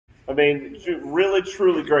I mean, really,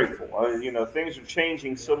 truly grateful. Things are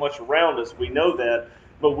changing so much around us. We know that,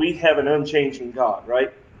 but we have an unchanging God,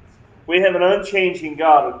 right? We have an unchanging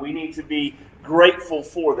God, and we need to be grateful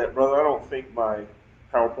for that, brother. I don't think my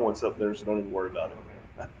PowerPoint's up there, so don't even worry about it.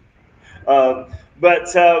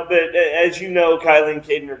 But as you know, Kylie and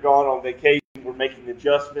Caden are gone on vacation. We're making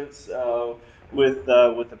adjustments with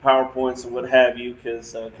the PowerPoints and what have you,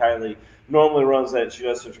 because Kylie normally runs that. She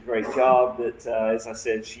does such a great job that, as I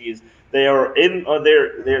said, she is. They are in.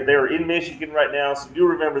 They're in Michigan right now, so do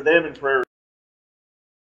remember them in prayer.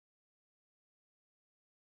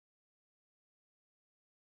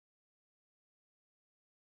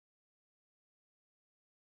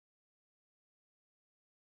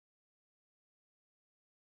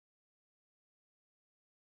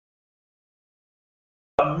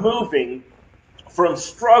 Moving from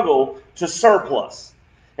struggle to surplus.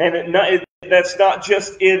 And that's not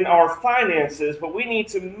just in our finances, but we need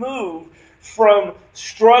to move from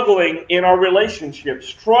struggling in our relationships,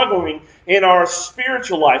 struggling in our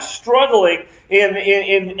spiritual life, struggling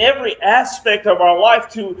in every aspect of our life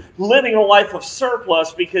to living a life of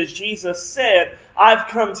surplus, because Jesus said, I've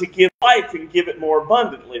come to give life and give it more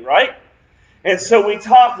abundantly, right? And so we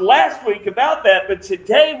talked last week about that, but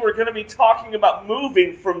today we're going to be talking about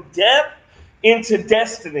moving from death into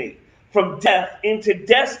destiny. From death into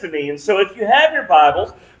destiny. And so if you have your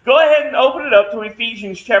Bibles, go ahead and open it up to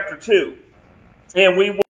Ephesians chapter 2. And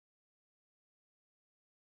we will.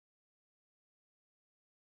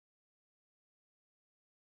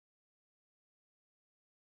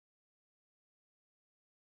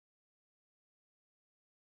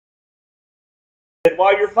 And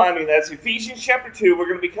while you're finding that, it's Ephesians chapter 2. We're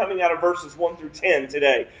going to be coming out of verses 1 through 10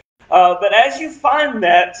 today. But as you find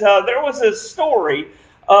that, there was a story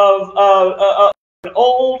of an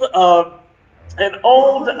old,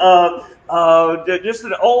 just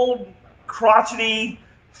an old crotchety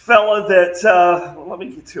fella that. Let me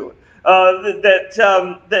get to it.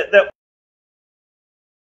 That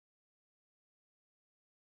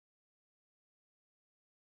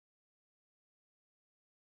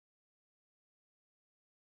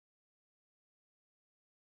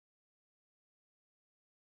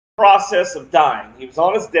process of dying. He was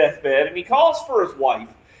on his deathbed, and he calls for his wife.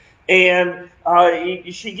 And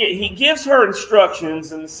he gives her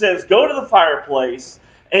instructions and says, "Go to the fireplace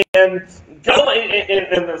and go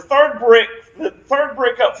and the third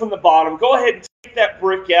brick up from the bottom. Go ahead and take that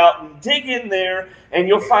brick out and dig in there, and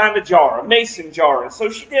you'll find a jar, a mason jar." And so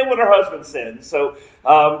she did what her husband said. So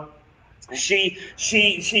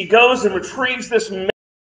she goes and retrieves this.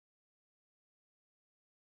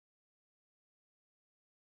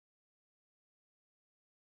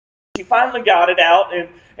 She finally got it out,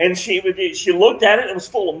 and she looked at it. It was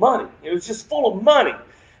full of money. It was just full of money,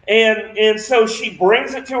 and so she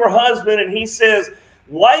brings it to her husband, and he says,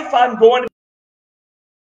 "Wife, I'm going to."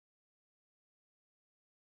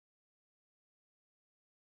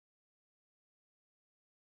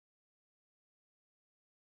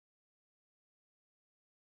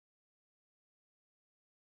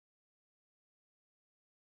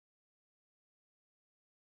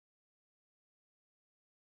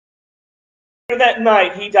 That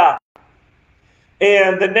night, he died.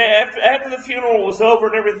 And after the funeral was over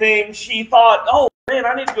and everything, she thought, "Oh man,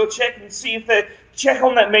 I need to go check and see if they check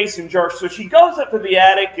on that mason jar." So she goes up to the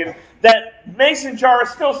attic, and that mason jar is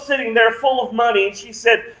still sitting there full of money. And she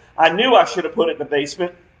said, "I knew I should have put it in the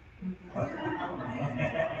basement."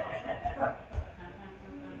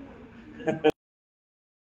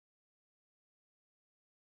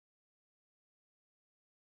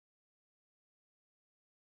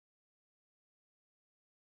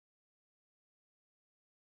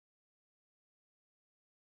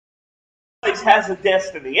 Has a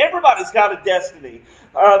destiny. Everybody's got a destiny,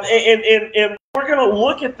 and we're going to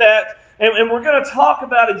look at that, and we're going to talk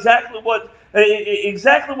about exactly what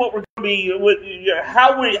we're going to be,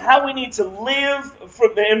 how we need to live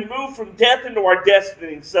and move from death into our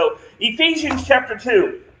destiny. So Ephesians chapter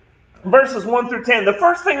 2, verses 1 through 10. The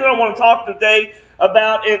first thing that I want to talk today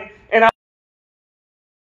about, and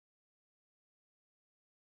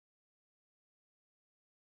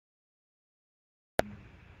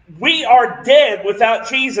we are dead without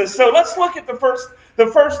Jesus. So let's look at the first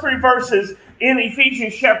three verses in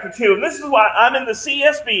Ephesians chapter 2. And this is why I'm in the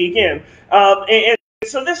CSB again. And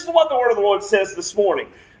so this is what the word of the Lord says this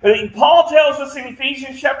morning. Paul tells us in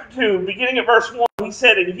Ephesians chapter 2, beginning at verse 1, he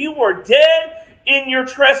said, "And you were dead in your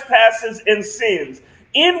trespasses and sins,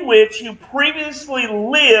 in which you previously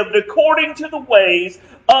lived according to the ways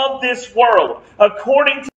of this world,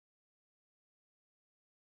 according to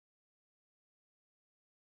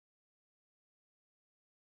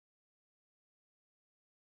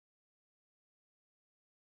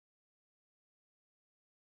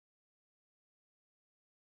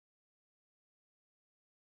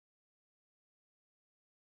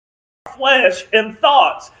flesh and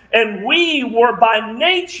thoughts. And we were by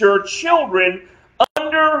nature children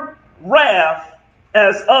under wrath,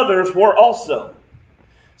 as others were also.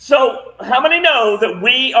 So, how many know that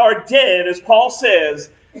we are dead, as Paul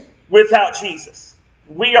says, without Jesus?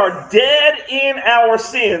 We are dead in our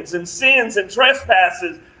sins and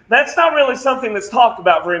trespasses. That's not really something that's talked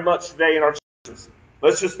about very much today in our churches.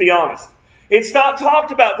 Let's just be honest. It's not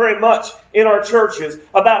talked about very much in our churches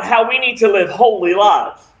about how we need to live holy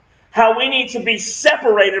lives, how we need to be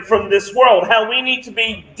separated from this world, how we need to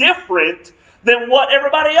be different than what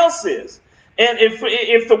everybody else is. And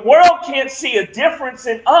if the world can't see a difference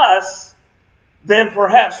in us, then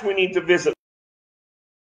perhaps we need to visit.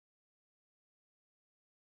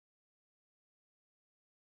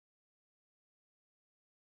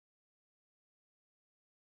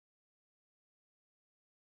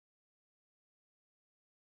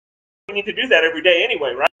 We need to do that every day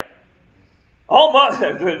anyway, right?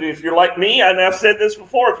 If you're like me, and I've said this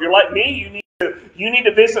before, if you're like me, you need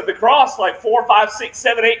to visit the cross like 4, 5, 6,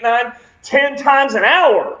 7, 8, 9, 10 times an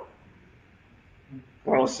hour.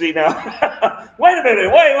 Well, see now, wait a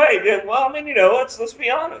minute, wait. Well, I mean, let's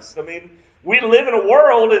be honest. I mean, we live in a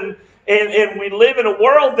world, and we live in a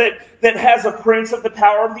world that has a prince of the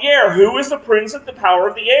power of the air. Who is the prince of the power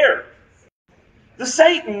of the air? The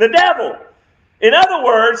Satan, the devil. In other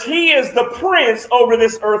words, he is the prince over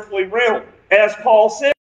this earthly realm, as Paul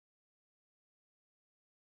said.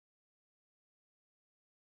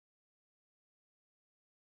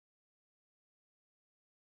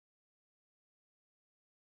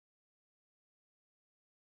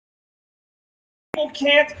 People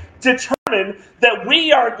can't determine that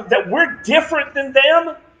we're different than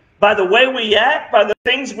them by the way we act, by the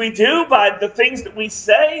things we do, by the things that we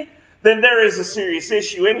say, then there is a serious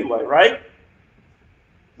issue anyway, right?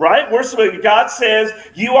 Right? God says,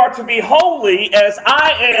 you are to be holy as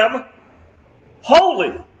I am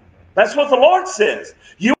holy. That's what the Lord says.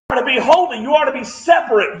 You are to be holy. You are to be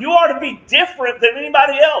separate. You are to be different than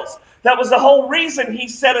anybody else. That was the whole reason he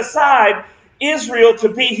set aside Israel to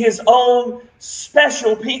be his own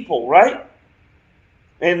special people, right?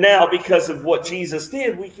 And now, because of what Jesus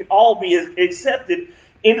did, we can all be accepted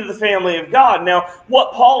into the family of God. Now,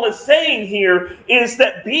 what Paul is saying here is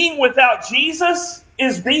that being without Jesus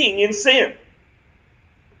is being in sin.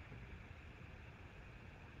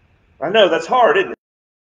 I know that's hard, isn't it?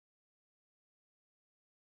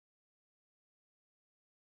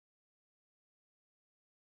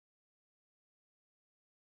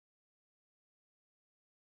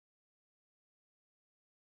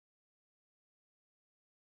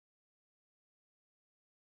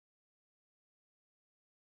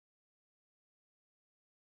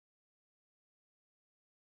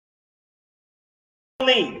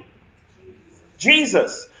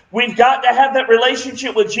 Jesus. We've got to have that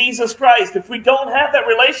relationship with Jesus Christ. If we don't have that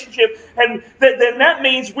relationship, and then that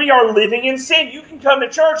means we are living in sin. You can come to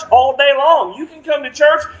church all day long. You can come to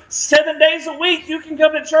church 7 days a week. You can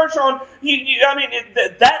come to church that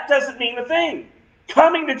doesn't mean a thing.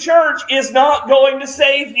 Coming to church is not going to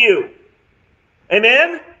save you.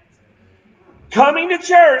 Amen? Coming to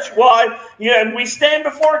church, and we stand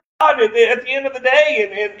before God at the end of the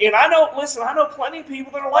day, and I know plenty of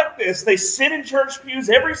people that are like this. They sit in church pews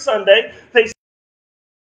every Sunday. They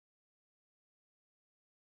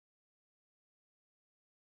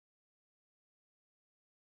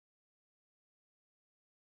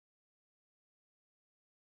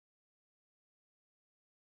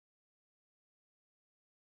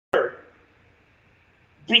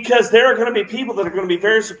because there are going to be people that are going to be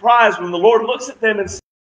very surprised when the Lord looks at them and says,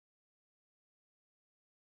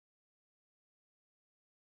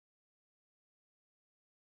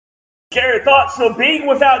 scary thoughts. So being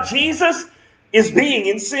without Jesus is being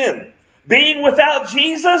in sin. Being without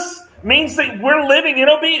Jesus means that we're living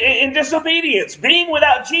in disobedience. Being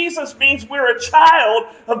without Jesus means we're a child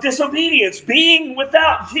of disobedience. Being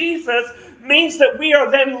without Jesus means that we are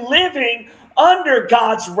then living under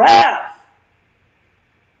God's wrath.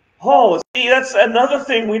 Oh, see, that's another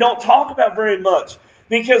thing we don't talk about very much.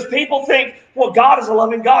 Because people think, well, God is a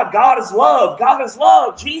loving God. God is love. God is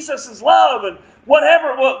love. Jesus is love. And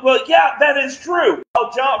whatever. Well, yeah, that is true.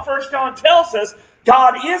 Well, 1 John tells us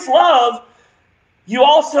God is love. You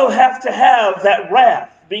also have to have that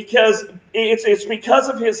wrath. Because it's because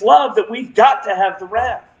of his love that we've got to have the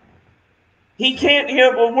wrath. He can't,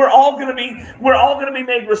 we're all going to be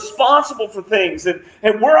made responsible for things. And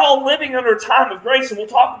we're all living under a time of grace, and we'll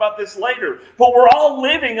talk about this later. But we're all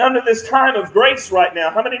living under this time of grace right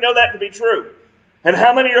now. How many know that to be true? And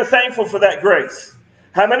how many are thankful for that grace?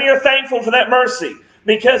 How many are thankful for that mercy?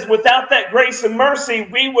 Because without that grace and mercy,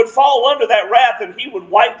 we would fall under that wrath and he would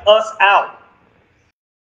wipe us out.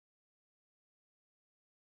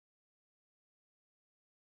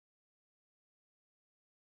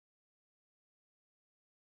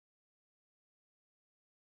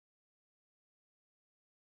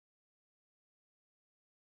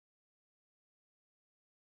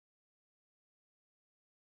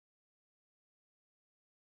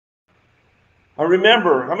 I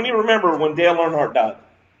remember, how many remember when Dale Earnhardt died?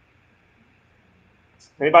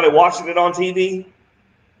 Anybody watching it on TV?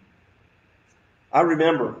 I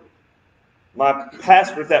remember. My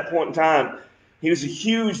pastor at that point in time, he was a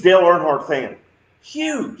huge Dale Earnhardt fan.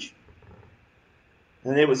 Huge.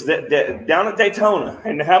 And it was down at Daytona.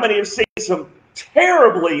 And how many have seen some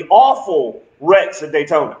terribly awful wrecks at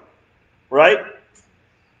Daytona? Right?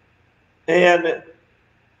 And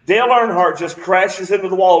Dale Earnhardt just crashes into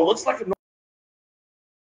the wall. It looks like a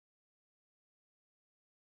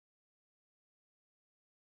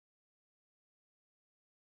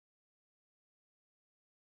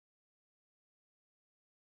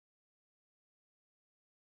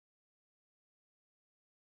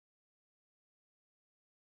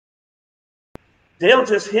Dale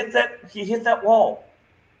just hit that wall.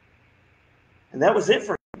 And that was it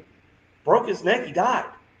for him. Broke his neck, he died.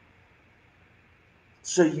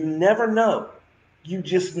 So you never know. You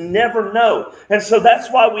just never know. And so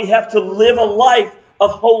that's why we have to live a life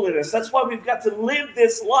of holiness. That's why we've got to live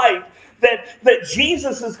this life that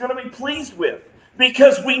Jesus is going to be pleased with.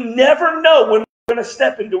 Because we never know when we're going to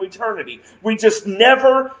step into eternity. We just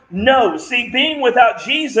never know. See, being without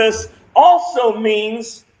Jesus also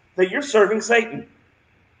means that you're serving Satan.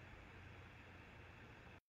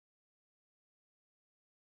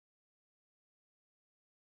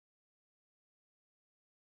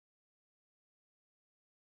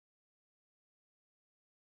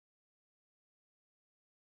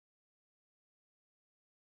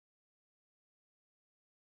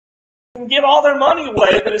 Give all their money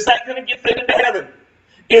away, but is that going to get them into heaven?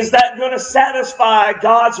 Is that going to satisfy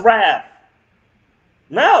God's wrath?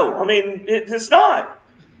 No, I mean, it's not.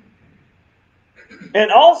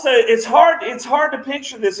 And also, it's hard to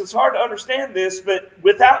picture this, it's hard to understand this, but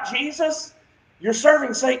without Jesus, you're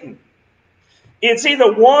serving Satan. It's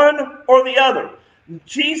either one or the other.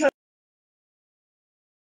 Jesus.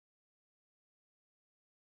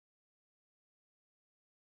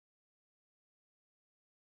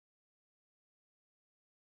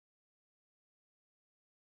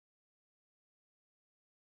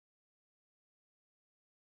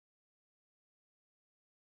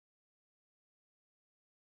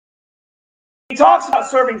 He talks about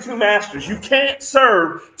serving two masters. You can't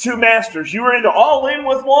serve two masters. You are either all in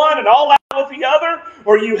with one and all out with the other,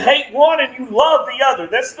 or you hate one and you love the other.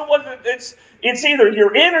 That's the one that it's either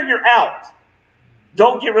you're in or you're out.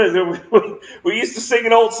 Don't get rid of it. We used to sing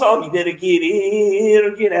an old song, you better get in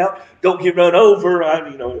or get out. Don't get run over. I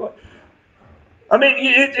mean,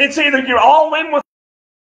 it's either you're all in with.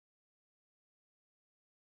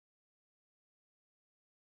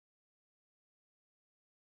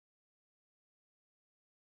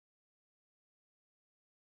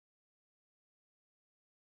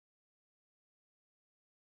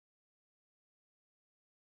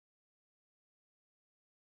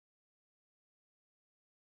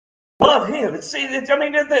 Love him.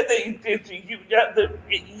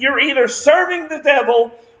 You're either serving the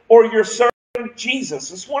devil or you're serving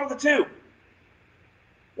Jesus. It's one of the two.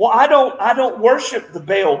 Well, I don't worship the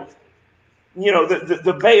Baal,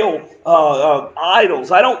 the Baal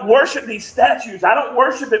idols. I don't worship these statues. I don't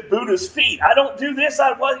worship at Buddha's feet. I don't do this.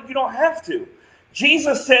 Well, you don't have to.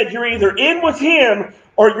 Jesus said you're either in with him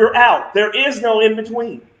or you're out. There is no in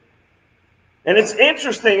between. And it's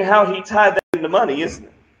interesting how he tied that into money, isn't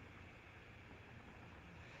it?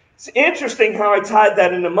 It's interesting how I tied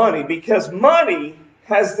that into money, because money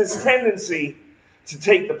has this tendency to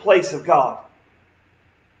take the place of God.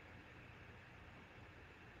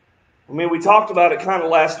 I mean, we talked about it kind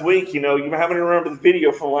of last week. You haven't remembered the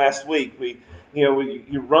video from last week.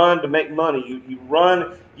 You run to make money. You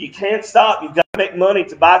run. You can't stop. You've got to make money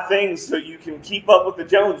to buy things so you can keep up with the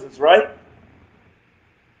Joneses, right?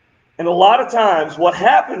 And a lot of times what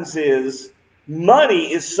happens is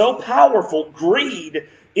money is so powerful, greed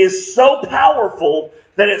is so powerful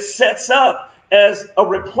that it sets up as a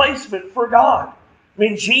replacement for God. I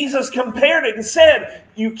mean, Jesus compared it and said,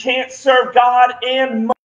 you can't serve God and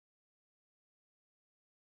money.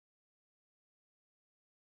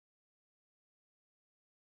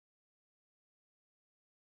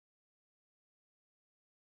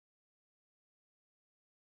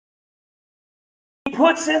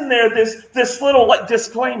 puts in there this little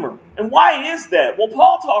disclaimer. And why is that? Well,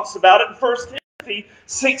 Paul talks about it in 1 Timothy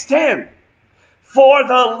 6:10. For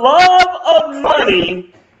the love of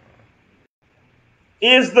money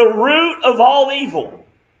is the root of all evil.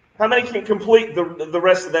 How many can complete the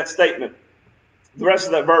rest of that statement? The rest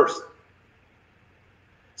of that verse.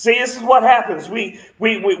 See, this is what happens. We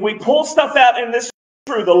pull stuff out, and this is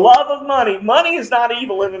true. The love of money. Money is not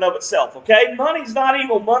evil in and of itself, okay? Money is not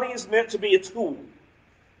evil. Money is meant to be a tool.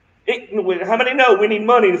 How many know we need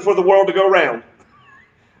money for the world to go round?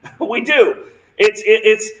 We do. It's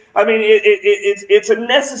a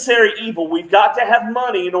necessary evil. We've got to have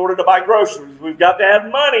money in order to buy groceries. We've got to have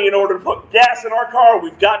money in order to put gas in our car.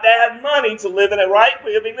 We've got to have money to live in it, right?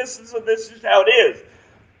 This is how it is.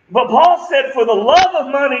 But Paul said, for the love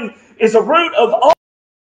of money is a root of all.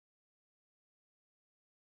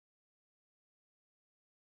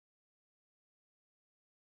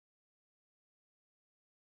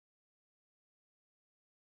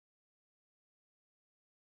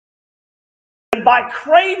 And by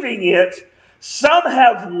craving it, some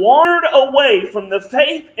have wandered away from the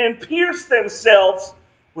faith and pierced themselves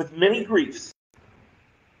with many griefs.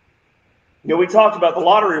 We talked about the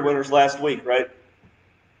lottery winners last week, right?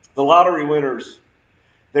 The lottery winners.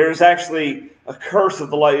 There's actually a curse of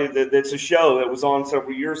the lottery. It's a show that was on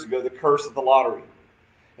several years ago, The Curse of the Lottery.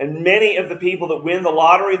 And many of the people that win the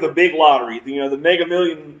lottery, the big lottery, the Mega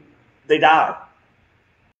Million, they die.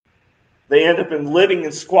 They end up living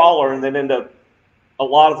in squalor, and then a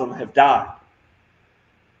lot of them have died.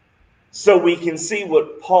 So we can see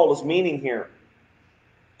what Paul is meaning here.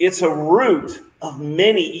 It's a root of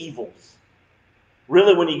many evils.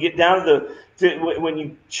 Really, when you get down when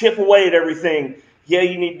you chip away at everything, yeah,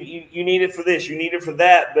 you need it for this, you need it for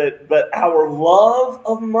that, but our love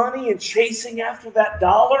of money and chasing after that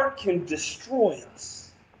dollar can destroy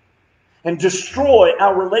us and destroy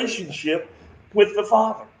our relationship with the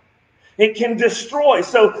Father. It can destroy.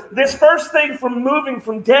 So this first thing from moving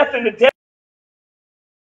from death into death,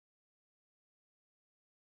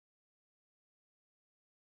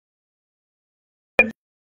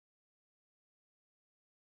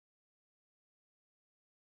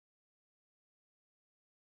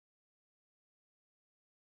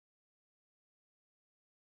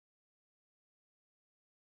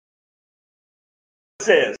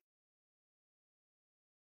 says,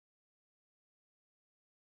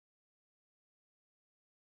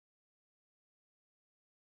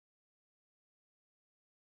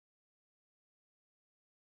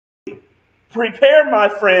 prepare, my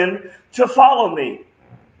friend, to follow me.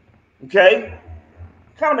 Okay?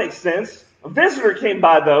 Kind of makes sense. A visitor came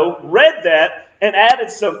by, though, read that, and added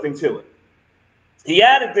something to it. He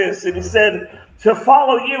added this, and he said, to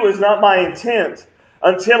follow you is not my intent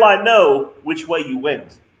until I know which way you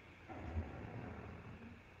went.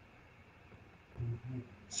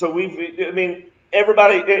 So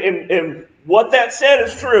everybody, and what that said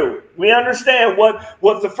is true. We understand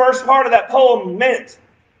what the first part of that poem meant.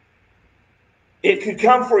 It could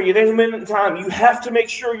come for you at any minute in time. You have to make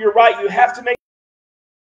sure you're right. You have to make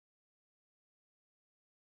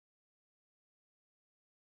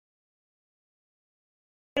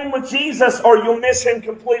with Jesus, or you'll miss him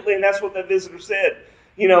completely. And that's what the visitor said.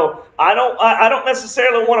 I don't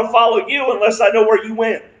necessarily want to follow you unless I know where you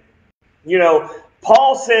went.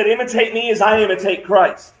 Paul said, imitate me as I imitate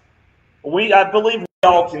Christ. I believe we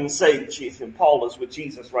all can say Paul is with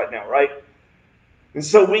Jesus right now, right? And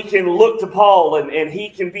so we can look to Paul, and he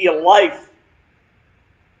can be a life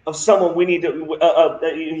of someone we need to,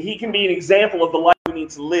 he can be an example of the life we need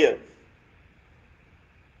to live.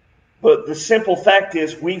 But the simple fact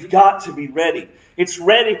is, we've got to be ready. It's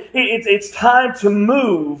ready. It's time to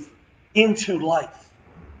move into life.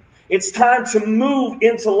 It's time to move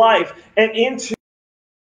into life and into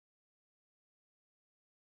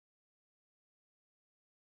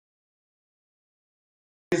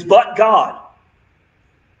His but God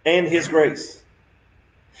and His grace.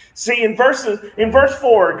 See, in verse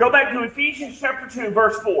 4, go back to Ephesians chapter 2,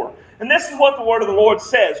 verse 4. And this is what the word of the Lord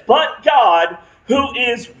says. But God, who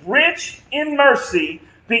is rich in mercy,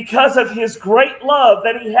 because of His great love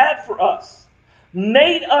that He had for us,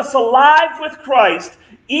 made us alive with Christ,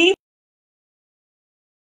 even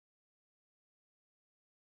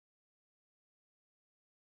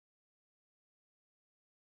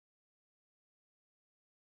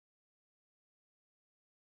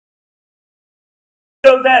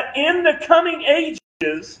so that in the coming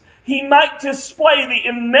ages He might display the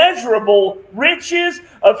immeasurable riches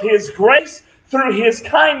of His grace through His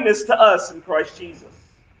kindness to us in Christ Jesus.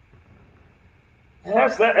 And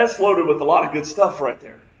that's loaded with a lot of good stuff right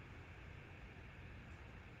there.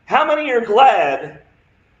 How many are glad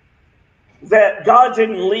that God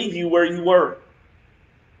didn't leave you where you were?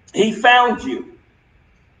 He found you.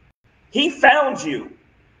 He found you.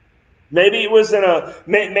 Maybe it was in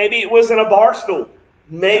a bar stool.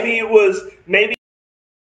 Maybe.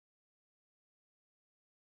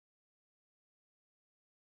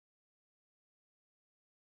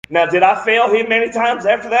 Now, did I fail him many times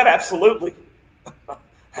after that? Absolutely.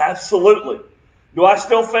 Absolutely. Do I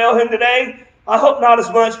still fail him today? I hope not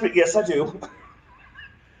as much, but yes, I do.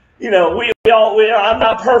 I'm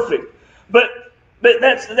not perfect. But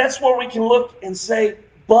that's where we can look and say,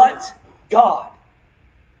 but God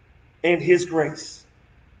and His grace.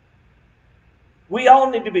 We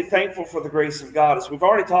all need to be thankful for the grace of God, as we've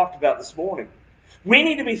already talked about this morning. We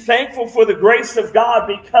need to be thankful for the grace of God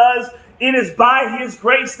because it is by His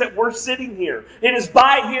grace that we're sitting here. It is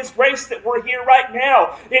by His grace that we're here right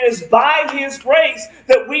now. It is by His grace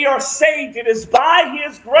that we are saved. It is by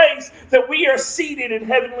His grace that we are seated in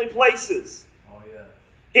heavenly places. Oh, yeah.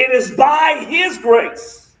 It is by His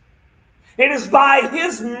grace. It is by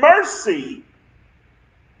His mercy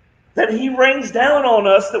that He rains down on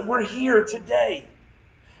us that we're here today.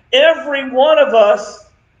 Every one of us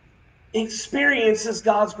experiences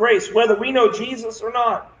God's grace, whether we know Jesus or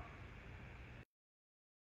not.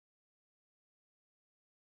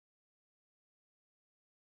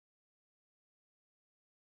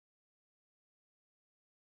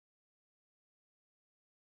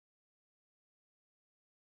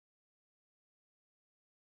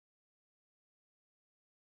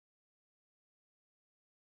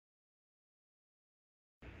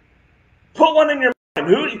 Put one in your mind.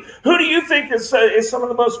 Who do you think is some of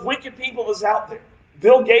the most wicked people that's out there?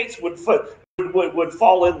 Bill Gates would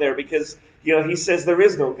fall in there because he says there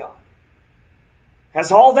is no God.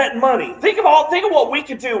 Has all that money. Think of what we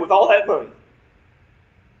could do with all that money.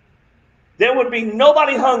 There would be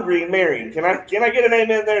nobody hungry in Marion. Can I get an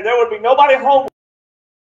amen there? There would be nobody homeless.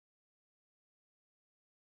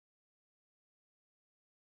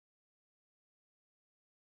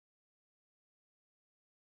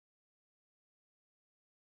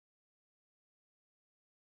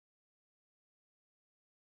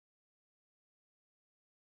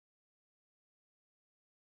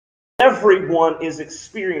 Everyone is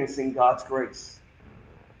experiencing God's grace.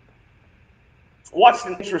 Watch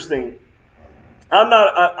the interesting.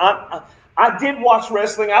 I did watch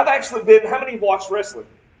wrestling. I've actually been. How many have watched wrestling?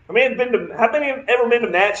 How many have ever been to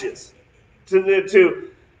matches?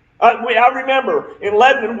 I remember in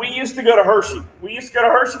Lebanon we used to go to Hershey. We used to go to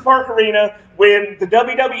Hershey Park Arena when the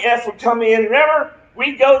WWF would come in. Remember,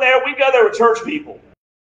 we'd go there. We'd go there with church people.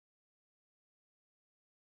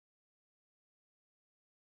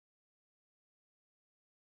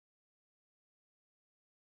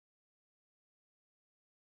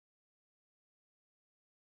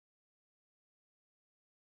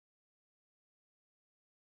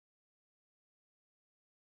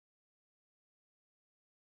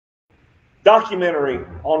 Documentary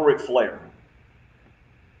on Ric Flair.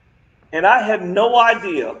 And I had no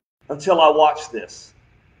idea until I watched this.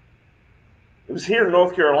 It was here in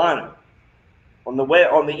North Carolina, on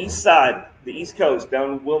the east side, the East Coast, down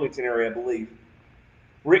in the Wilmington area, I believe.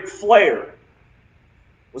 Ric Flair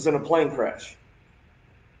was in a plane crash.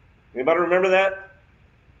 Anybody remember that?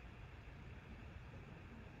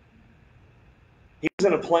 He was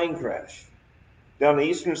in a plane crash down the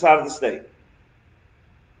eastern side of the state.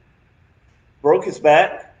 Broke his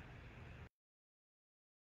back.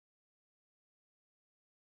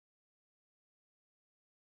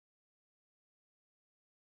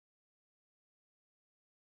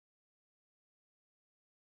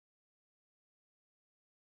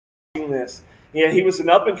 This. Yeah, he was an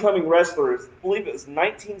up-and-coming wrestler. I believe it was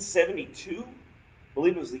 1972. I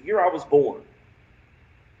believe it was the year I was born.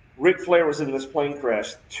 Ric Flair was in this plane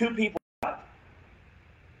crash. 2 people died.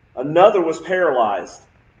 Another was paralyzed.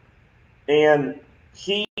 And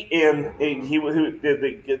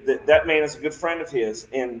that man is a good friend of his,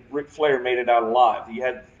 and Ric Flair made it out alive. He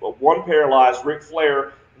had one paralyzed. Ric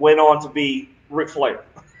Flair went on to be Ric Flair.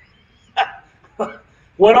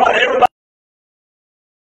 Went on everybody.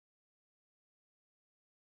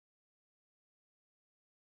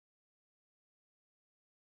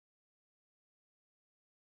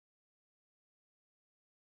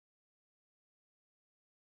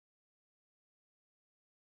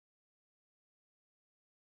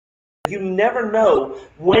 You never know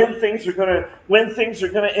when things are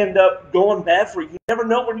gonna end up going bad for you. You never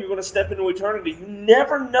know when you're gonna step into eternity. You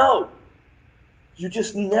never know. You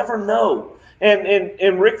just never know.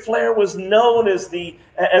 And Ric Flair was known as the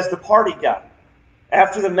party guy,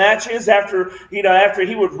 After the matches, after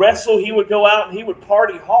he would wrestle, he would go out and he would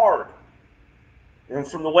party hard. And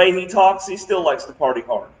from the way he talks, he still likes to party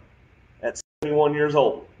hard at 71 years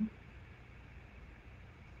old.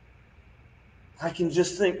 I can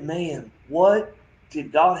just think, man, what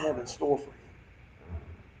did God have in store for him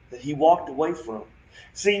that he walked away from?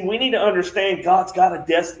 See, we need to understand God's got a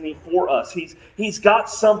destiny for us. He's got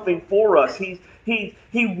something for us. He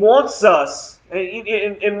wants us.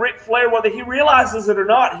 And Ric Flair, whether he realizes it or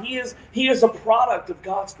not, he is a product of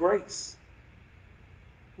God's grace.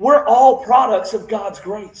 We're all products of God's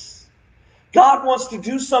grace. God wants to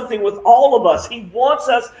do something with all of us. He wants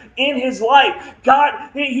us in His life. God,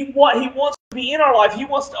 He wants to be in our life. He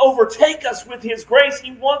wants to overtake us with His grace.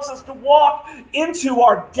 He wants us to walk into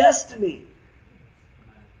our destiny.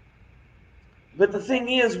 But the thing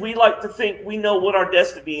is, we like to think we know what our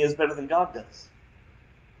destiny is better than God does.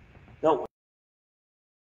 Don't we?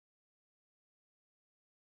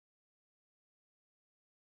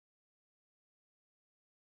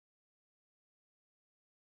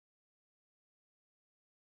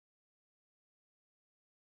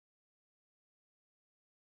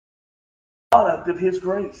 Product of His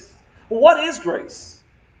grace. Well, what is grace?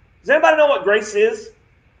 Does anybody know what grace is?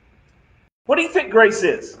 What do you think grace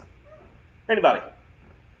is? Anybody?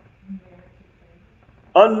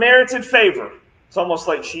 Unmerited favor. It's almost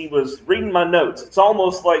like she was reading my notes. It's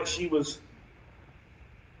almost like she's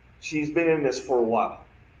been in this for a while.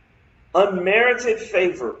 Unmerited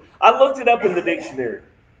favor. I looked it up in the dictionary.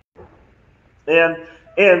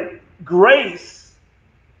 And grace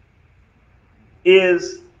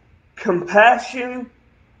is compassion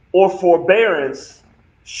or forbearance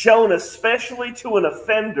shown especially to an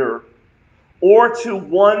offender or to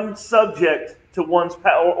one subject to one's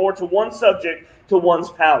power, or to one subject to one's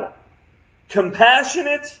power. Compassion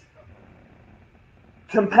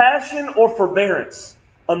or forbearance,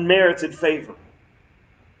 unmerited favor.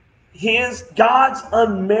 God's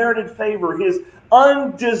unmerited favor, His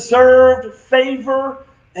undeserved favor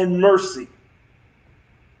and mercy.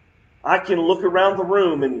 I can look around the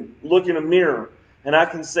room and look in a mirror, and I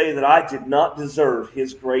can say that I did not deserve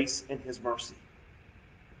His grace and His mercy.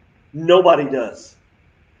 Nobody does.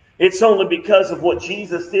 It's only because of what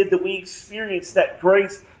Jesus did that we experience that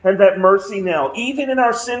grace and that mercy now. Even in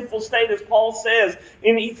our sinful state, as Paul says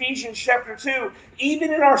in Ephesians chapter 2,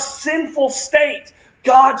 even in our sinful state,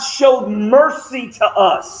 God showed mercy to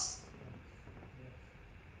us.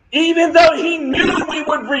 Even though He knew we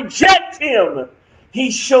would reject Him,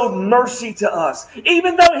 He showed mercy to us.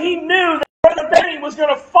 Even though He knew that Brother Benny was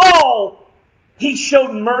going to fall, He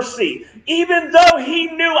showed mercy. Even though He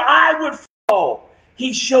knew I would fall,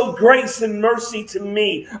 He showed grace and mercy to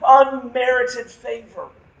me. Unmerited favor.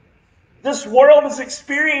 This world is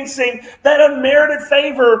experiencing that unmerited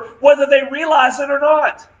favor whether they realize it or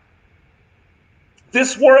not.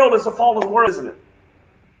 This world is a fallen world, isn't it?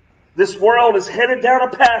 This world is headed down a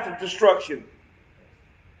path of destruction.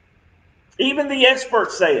 Even the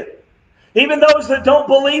experts say it. Even those that don't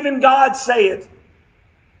believe in God say it.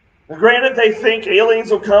 Granted, they think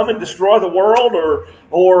aliens will come and destroy the world,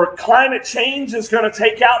 or climate change is going to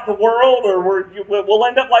take out the world, or we'll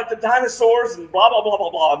end up like the dinosaurs and blah, blah, blah, blah,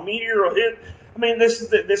 blah. A meteor will hit. I mean, this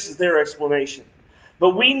is their explanation.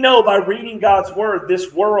 But we know by reading God's Word,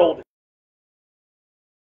 this world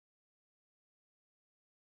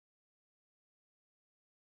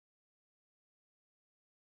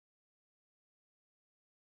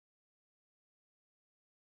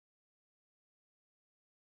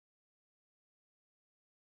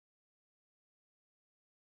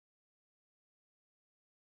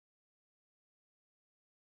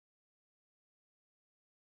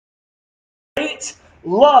great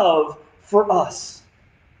love for us.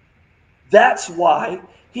 That's why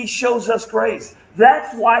He shows us grace.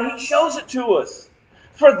 That's why He shows it to us.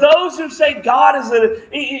 For those who say God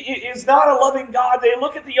is not a loving God, they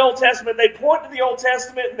look at the Old Testament, they point to the Old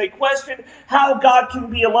Testament, and they question how God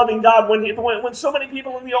can be a loving God when so many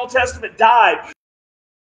people in the Old Testament died.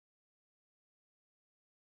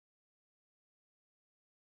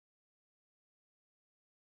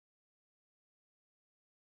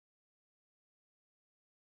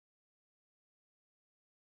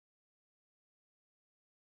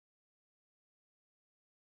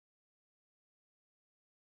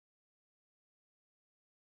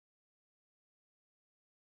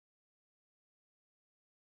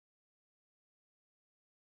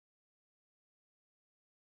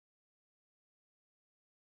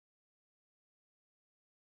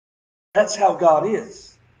 That's how God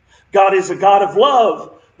is. God is a God of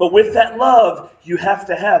love, but with that love, you have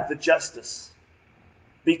to have the justice.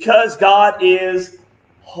 Because God is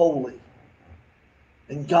holy.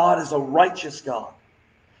 And God is a righteous God.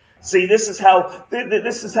 See, this is how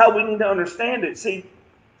we need to understand it. See,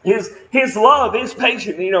 His love is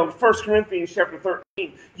patient. 1 Corinthians chapter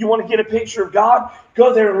 13. You want to get a picture of God?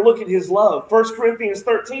 Go there and look at His love. 1 Corinthians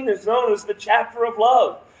 13 is known as the chapter of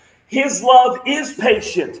love. His love is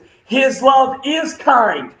patient. His love is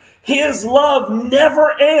kind. His love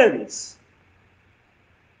never ends.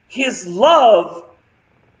 His love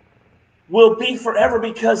will be forever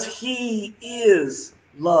because He is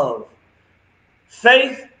love.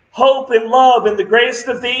 Faith, hope, and love, and the greatest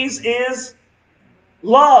of these is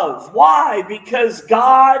love. Why? Because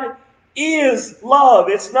God is love.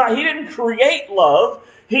 It's not. He didn't create love.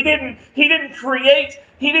 He didn't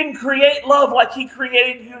create love like He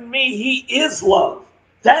created you and me. He is love.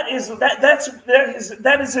 That's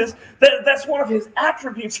one of His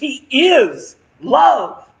attributes. He is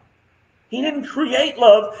love. He didn't create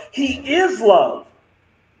love. He is love.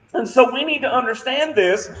 And so we need to understand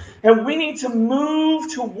this, and we need to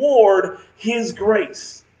move toward His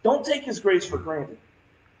grace. Don't take His grace for granted.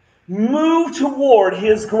 Move toward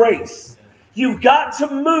His grace. You've got to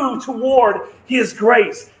move toward His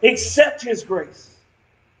grace. Accept His grace.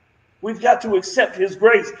 We've got to accept His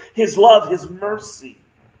grace, His love, His mercy.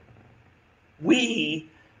 We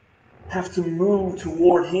have to move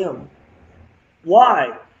toward Him.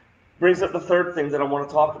 Why? Brings up the third thing that I want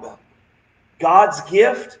to talk about. God's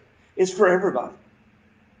gift is for everybody.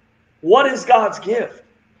 What is God's gift?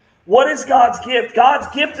 What is God's gift? God's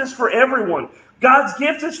gift is for everyone. God's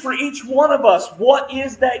gift is for each one of us. What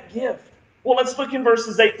is that gift? Well, let's look in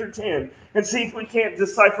verses 8 through 10 and see if we can't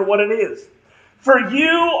decipher what it is. For you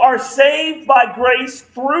are saved by grace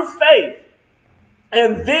through faith,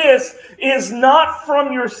 and this is not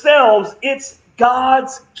from yourselves, it's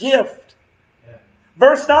God's gift.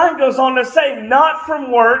 Verse 9 goes on to say, not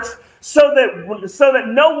from works, so that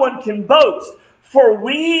no one can boast. For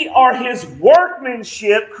we are His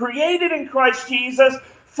workmanship, created in Christ Jesus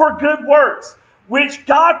for good works, which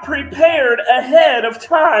God prepared ahead of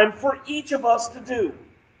time for each of us to do.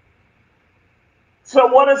 So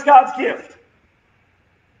what is God's gift?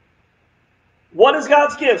 What is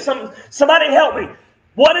God's gift? Somebody help me.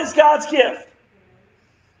 What is God's gift?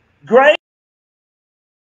 Grace.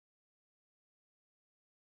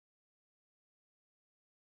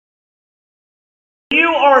 You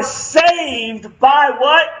are saved by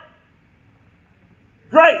what?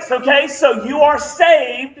 Grace. Okay, so you are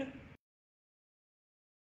saved.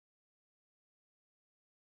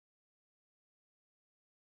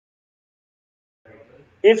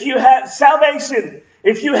 If you have salvation,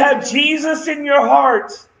 if you have Jesus in your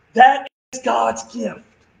heart, that is God's gift.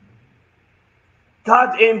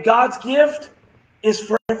 God's gift is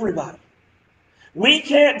for everybody. We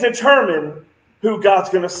can't determine who God's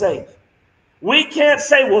going to save. We can't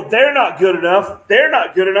say, well, they're not good enough. They're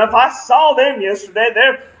not good enough. I saw them yesterday.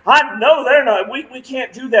 I know they're not. We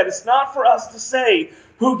can't do that. It's not for us to say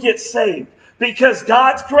who gets saved. Because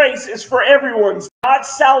God's grace is for everyone. God's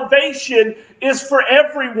salvation is for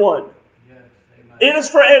everyone. It is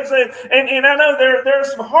for everyone. And I know there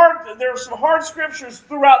are some hard scriptures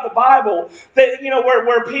throughout the Bible that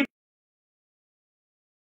where people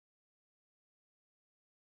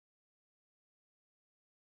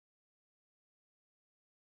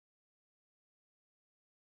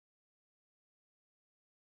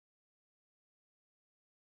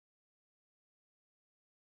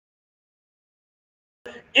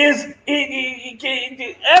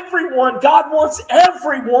everyone, God wants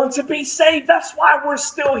everyone to be saved. That's why we're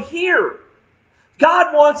still here.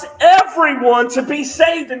 God wants everyone to be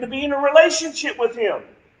saved and to be in a relationship with Him.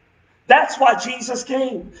 That's why Jesus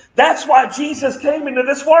came. That's why Jesus came into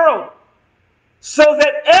this world. So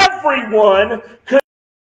that everyone could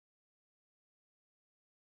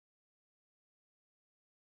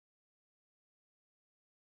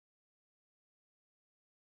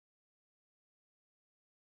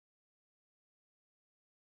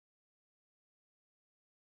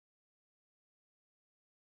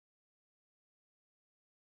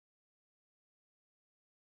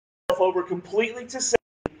over completely to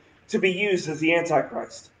Satan to be used as the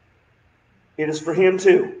Antichrist. It is for him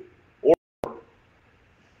too.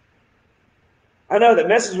 I know that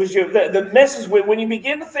messes with you. The messes with when you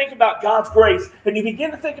begin to think about God's grace and you begin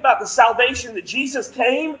to think about the salvation that Jesus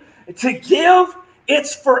came to give,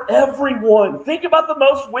 it's for everyone. Think about the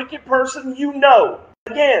most wicked person you know.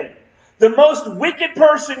 Again, the most wicked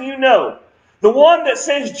person you know. The one that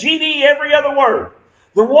says GD every other word.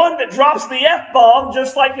 The one that drops the F-bomb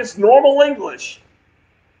just like it's normal English.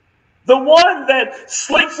 The one that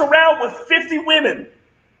sleeps around with 50 women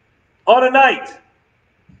on a night.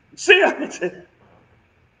 See,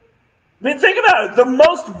 I mean, think about it. The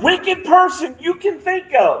most wicked person you can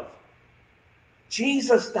think of.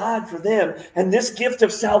 Jesus died for them, and this gift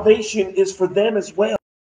of salvation is for them as well.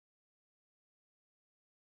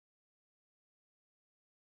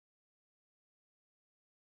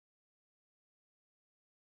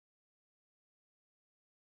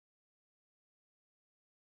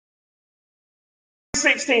 John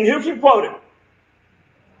 3:16, who can quote it?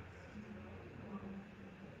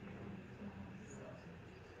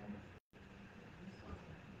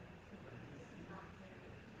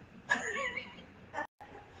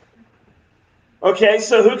 Okay,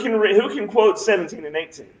 so who can quote 17 and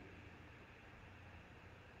 18?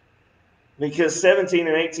 Because 17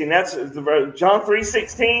 and 18, that's John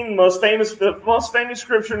 3:16, the most famous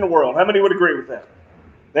scripture in the world. How many would agree with that?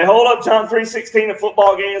 They hold up John 3:16 at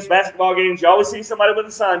football games, basketball games. You always see somebody with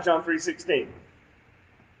a sign, John 3:16.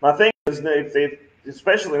 My thing is,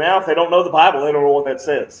 especially now, if they don't know the Bible, they don't know what that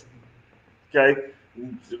says. Okay?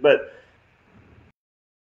 But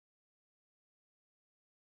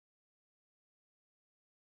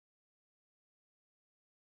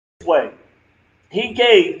way, He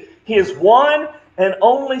gave His one and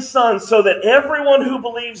only Son so that everyone who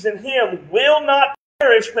believes in Him will not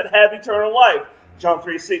perish but have eternal life. John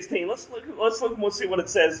 3:16. Let's look and we'll see what it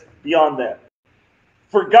says beyond that.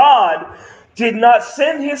 For God did not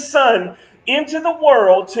send His Son into the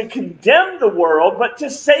world to condemn the world, but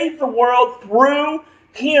to save the world through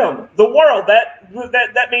Him. The world,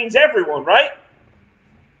 that means everyone, right?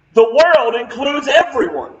 The world includes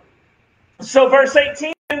everyone. So verse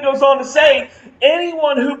 18 goes on to say,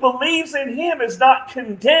 anyone who believes in Him is not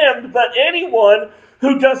condemned, but anyone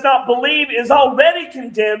who does not believe is already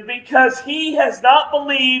condemned because he has not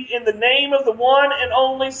believed in the name of the one and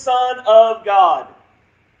only Son of God.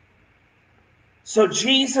 So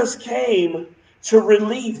Jesus came to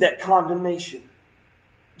relieve that condemnation.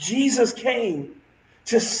 Jesus came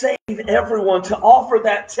to save everyone, to offer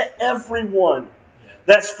that to everyone.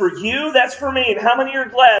 That's for you, that's for me. And how many are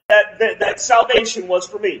glad that salvation was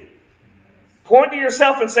for me? Point to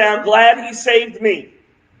yourself and say, I'm glad He saved me.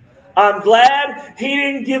 I'm glad He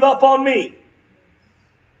didn't give up on me.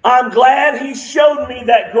 I'm glad He showed me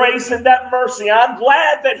that grace and that mercy. I'm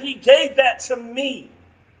glad that He gave that to me.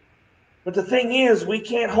 But the thing is, we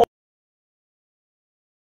can't hold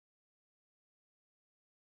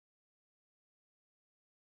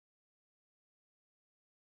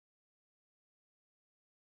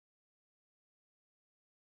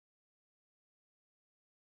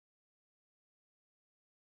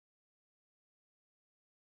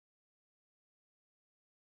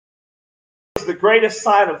the greatest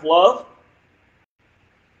sign of love.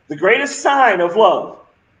 The greatest sign of love.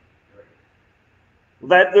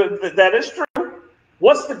 That is true.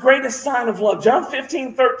 What's the greatest sign of love? John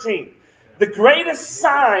 15:13. The greatest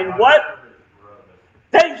sign, what?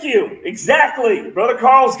 Thank you. Exactly. Brother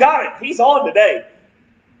Carl's got it. He's on today.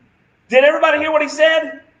 Did everybody hear what he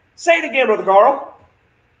said? Say it again, Brother Carl.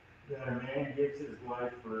 That a man gives his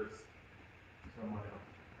life for someone else.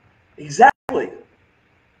 Exactly.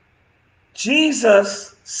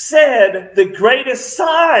 Jesus said the greatest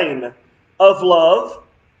sign of love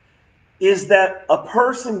is that a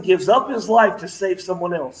person gives up his life to save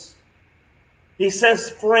someone else. He says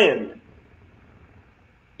friend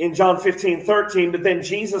in John 15:13, but then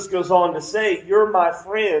Jesus goes on to say, you're my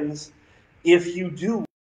friends if you do.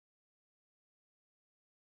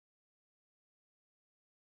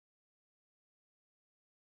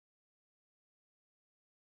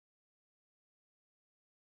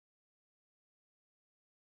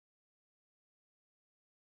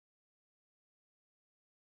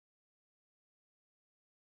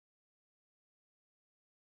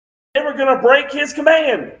 They were going to break His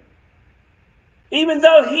command. Even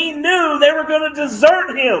though He knew they were going to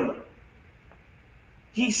desert Him,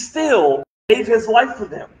 He still gave His life for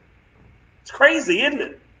them. It's crazy, isn't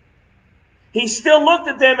it? He still looked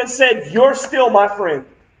at them and said, you're still my friend,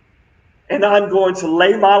 and I'm going to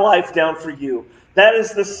lay my life down for you. That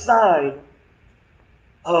is the sign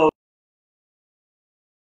of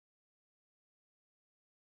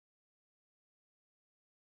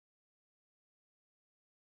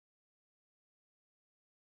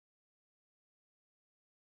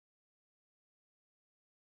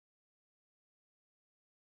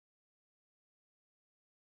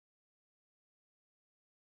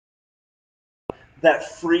that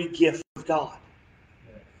free gift of God.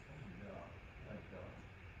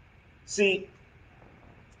 See,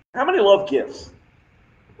 how many love gifts?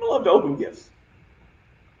 I love to open gifts.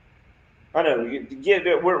 I know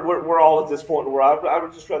we're all at this point where I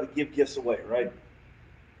would just rather give gifts away, right?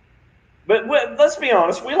 But let's be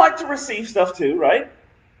honest, we like to receive stuff too, right?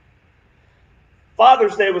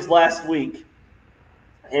 Father's Day was last week,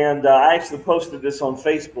 and I actually posted this on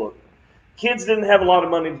Facebook. Kids didn't have a lot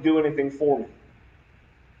of money to do anything for me.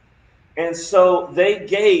 And so they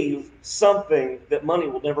gave something that money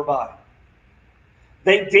will never buy.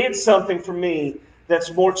 They did something for me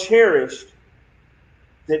that's more cherished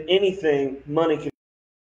than anything money can.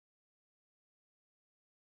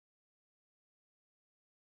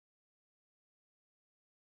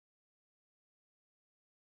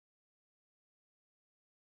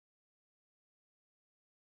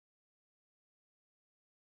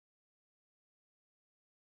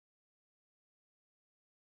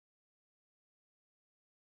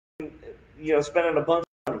 Spending a bunch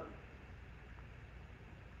of money.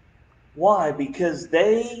 Why? Because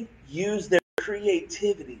they use their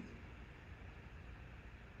creativity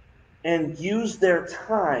and use their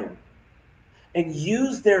time and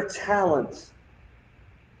use their talents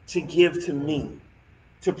to give to me,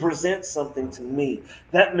 to present something to me.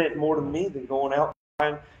 That meant more to me than going out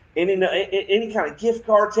and buying any kind of gift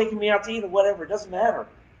card, taking me out to eat or whatever. It doesn't matter.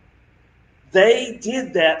 They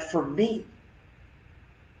did that for me.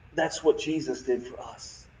 That's what Jesus did for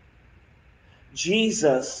us.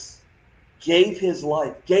 Jesus gave his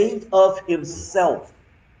life, gave of himself,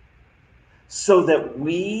 so that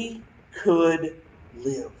we could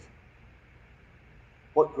live.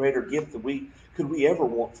 What greater gift could we ever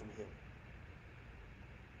want from him?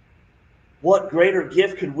 What greater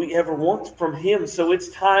gift could we ever want from him? So it's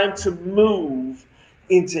time to move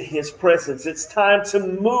into his presence. It's time to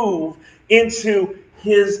move into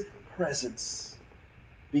his presence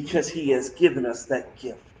because he has given us that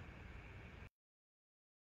gift.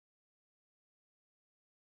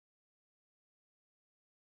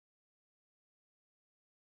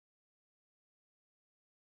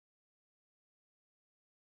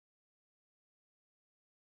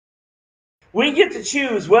 We get to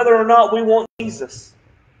choose whether or not we want Jesus.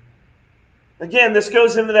 Again, this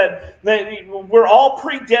goes into that we're all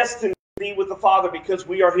predestined to be with the Father because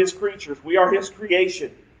we are his creatures. We are his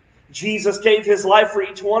creation. Jesus gave his life for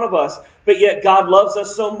each one of us, but yet God loves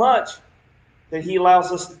us so much that he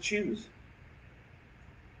allows us to choose.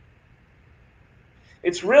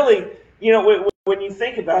 It's really, when you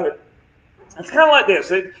think about it, it's kind of like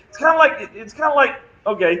this. It's kind of like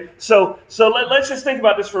okay, so let's just think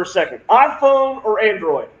about this for a second. iPhone or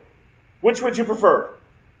Android? Which would you prefer?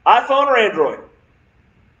 iPhone or Android?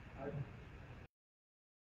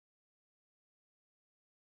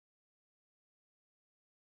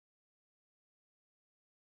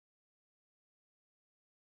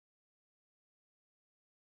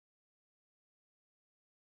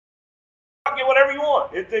 Get whatever you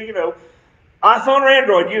want. iPhone or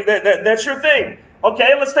Android, that's your thing.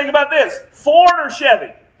 Okay, let's think about this. Ford or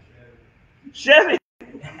Chevy? Chevy.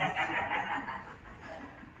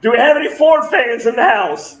 Do we have any Ford fans in the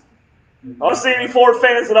house? I don't see any Ford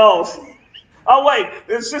fans at all. Oh wait,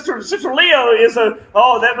 Sister Leo is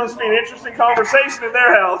that must be an interesting conversation in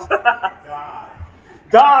their house.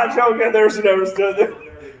 Dodge. Okay, there's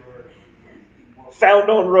found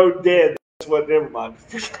on road dead. That's what. Never mind.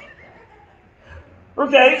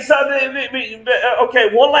 Okay, so okay.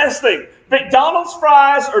 One last thing: McDonald's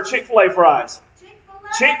fries or Chick-fil-A fries?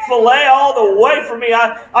 Chick-fil-A all the way for me.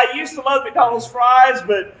 I used to love McDonald's fries,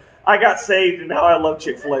 but I got saved, and now I love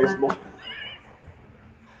Chick-fil-A's more.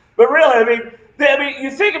 But really, I mean, you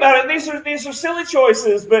think about it. These are silly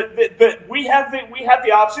choices, but we have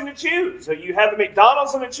the option to choose. So you have the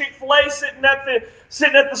McDonald's and the Chick-fil-A sitting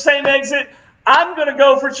at the same exit. I'm going to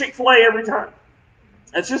go for Chick-fil-A every time.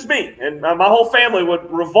 That's just me, and my whole family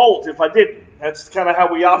would revolt if I didn't. That's kind of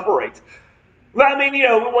how we operate. But I mean,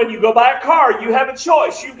 when you go buy a car, you have a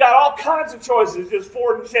choice. You've got all kinds of choices. Just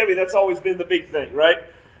Ford and Chevy. That's always been the big thing, right?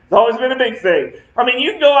 It's always been a big thing. I mean,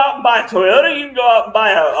 you can go out and buy a Toyota. You can go out and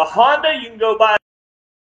buy a Honda. You can go buy.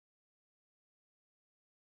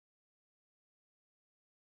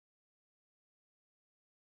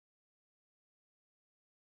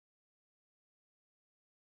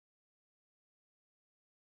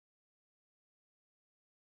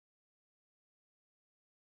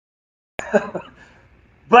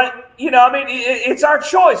 But it's our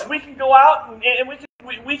choice. We can go out and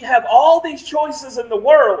we have all these choices in the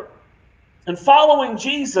world, and following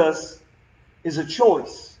Jesus is a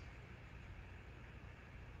choice.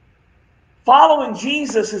 Following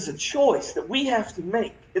Jesus is a choice that we have to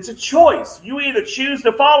make. It's a choice. You either choose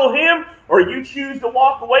to follow him or you choose to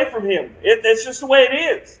walk away from him. It's just the way it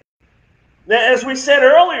is. Now, as we said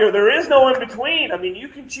earlier, there is no in between. I mean, you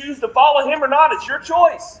can choose to follow him or not. It's your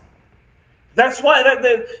choice. That's why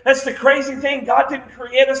that's the crazy thing. God didn't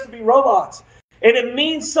create us to be robots. And it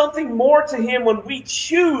means something more to Him when we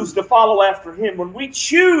choose to follow after Him, when we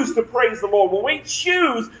choose to praise the Lord, when we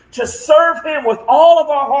choose to serve Him with all of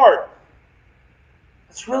our heart.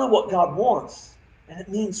 That's really what God wants. And it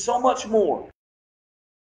means so much more.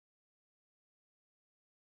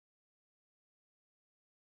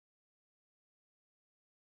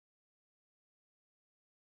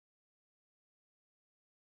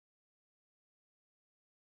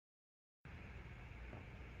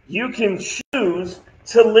 You can choose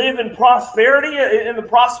to live in prosperity, in the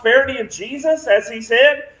prosperity of Jesus, as He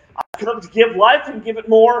said, "I come to give life and give it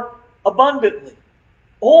more abundantly."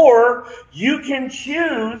 Or you can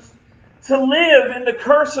choose to live in the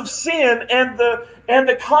curse of sin and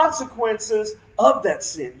the consequences of that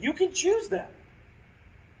sin. You can choose that.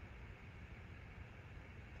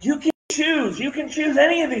 You can choose. You can choose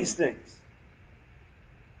any of these things.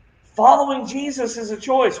 Following Jesus is a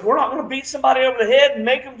choice. We're not going to beat somebody over the head and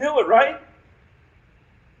make them do it, right?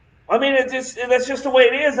 I mean, that's just the way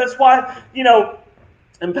it is. That's why,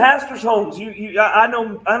 in pastors' homes, I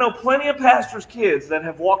know plenty of pastors' kids that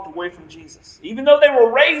have walked away from Jesus, even though they were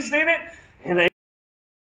raised in it, and they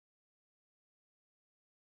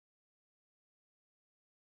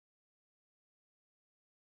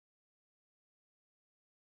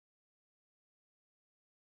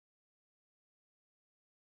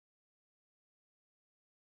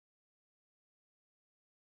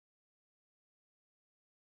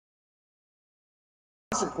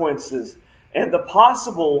consequences and the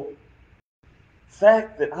possible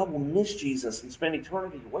fact that I will miss Jesus and spend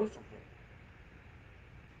eternity away from Him.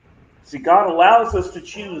 See, God allows us to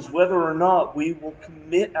choose whether or not we will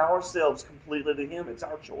commit ourselves completely to Him. It's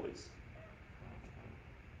our choice.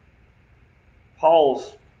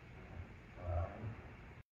 Paul's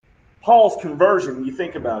conversion, you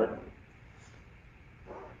think about it.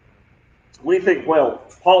 We think, well,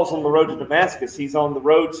 Paul's on the road to Damascus. He's on the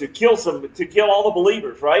road to kill all the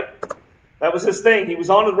believers, right? That was his thing. He was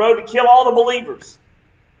on the road to kill all the believers.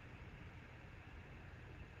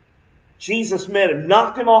 Jesus met him,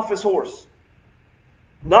 knocked him off his horse.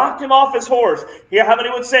 Knocked him off his horse. Yeah, how many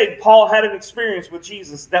would say Paul had an experience with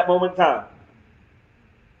Jesus at that moment in time?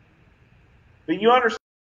 But you understand,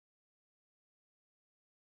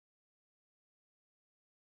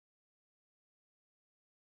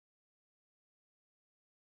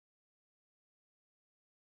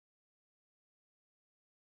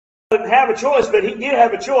 he didn't have a choice, but he did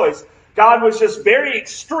have a choice. God was just very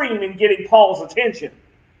extreme in getting Paul's attention.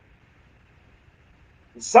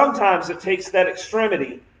 And sometimes it takes that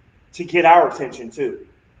extremity to get our attention too.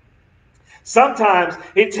 Sometimes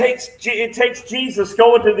it takes Jesus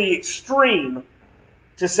going to the extreme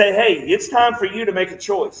to say, hey, it's time for you to make a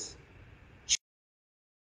choice.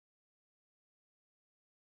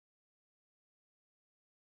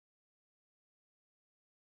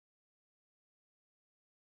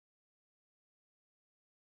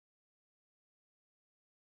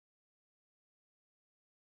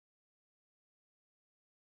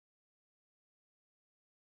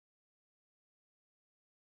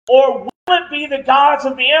 Or will it be the gods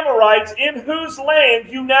of the Amorites in whose land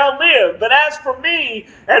you now live? But as for me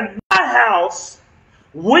and my house,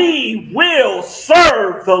 we will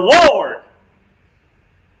serve the Lord.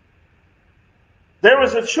 There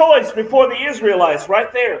was a choice before the Israelites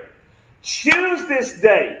right there. Choose this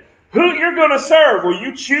day who you're going to serve. Will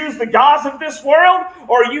you choose the gods of this world,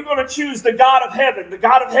 or are you going to choose the God of heaven, the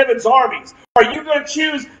God of heaven's armies? Are you going to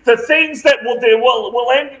choose the things that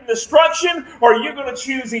will end in destruction, or are you going to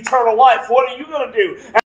choose eternal life? What are you going to do?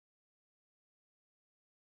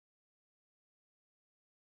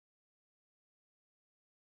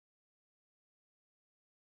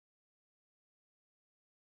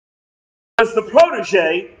 As the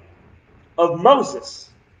protege of Moses.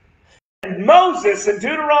 And Moses, in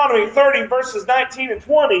Deuteronomy 30, verses 19 and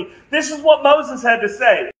 20, this is what Moses had to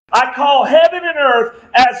say. I call heaven and earth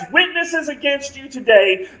as witnesses against you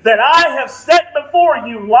today that I have set before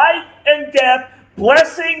you life and death,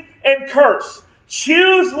 blessing and curse.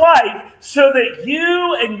 Choose life so that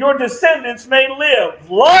you and your descendants may live.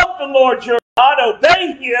 Love the Lord your God,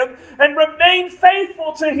 obey Him, and remain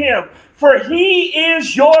faithful to Him. For He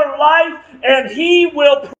is your life, and He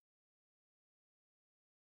will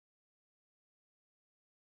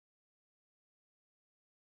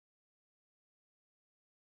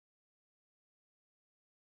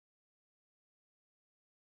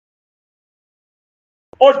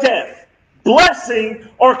or death, blessing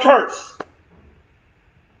or curse.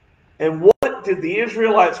 And what did the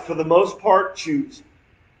Israelites, for the most part, choose?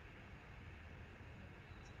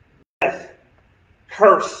 Death,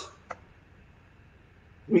 curse.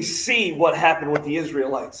 We see what happened with the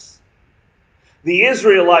Israelites. The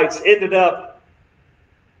Israelites ended up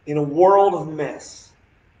in a world of mess.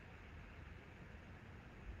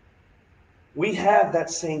 We have that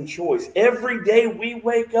same choice. Every day we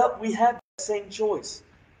wake up, we have that same choice.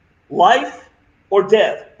 Life or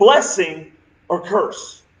death, blessing or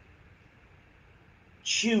curse.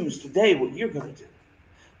 Choose today what you're going to do.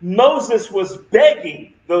 Moses was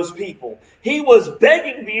begging those people. He was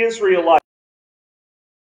begging the Israelites.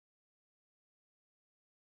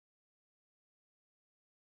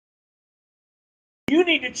 You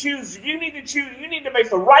need to choose. You need to choose. You need to make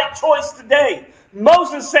the right choice today.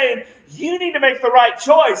 Moses saying, you need to make the right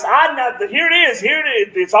choice. Here it is. Here it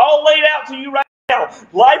is. It's all laid out to you right now.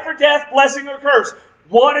 Life or death, blessing or curse.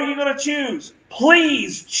 What are you going to choose?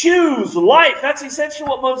 Please choose life. That's essentially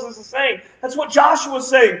what Moses is saying. That's what Joshua is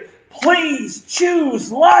saying. Please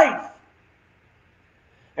choose life.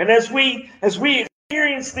 And as we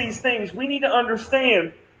experience these things, we need to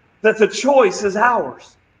understand that the choice is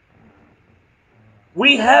ours.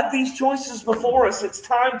 We have these choices before us. It's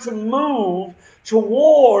time to move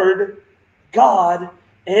toward God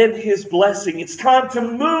and His blessing. It's time to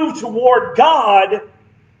move toward God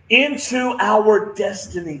into our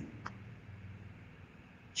destiny.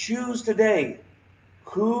 Choose today.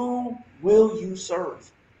 Who will you serve?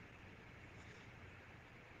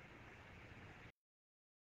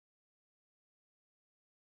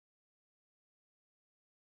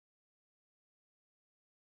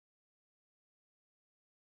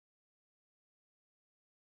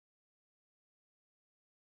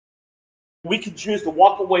 We can choose to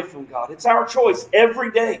walk away from God. It's our choice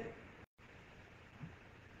every day.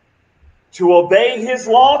 To obey His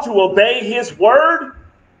law, to obey His word,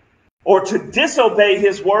 or to disobey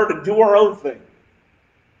His word and do our own thing.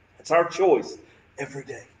 It's our choice every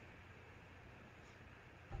day.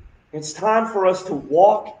 It's time for us to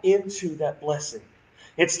walk into that blessing.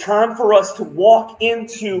 It's time for us to walk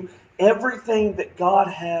into everything that God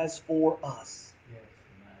has for us.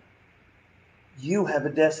 You have a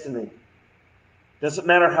destiny. Doesn't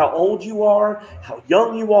matter how old you are, how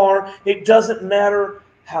young you are. It doesn't matter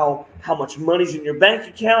how much money's in your bank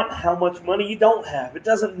account, how much money you don't have. It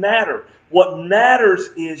doesn't matter. What matters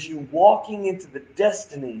is you walking into the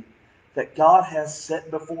destiny that God has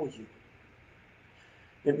set before you.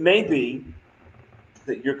 It may be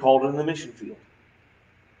that you're called in the mission field.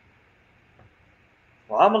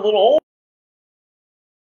 Well, I'm a little old.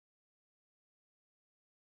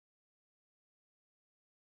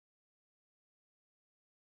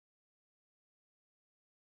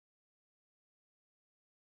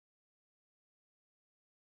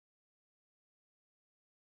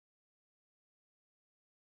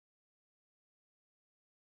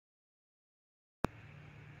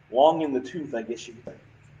 Long in the tooth, I guess you could say.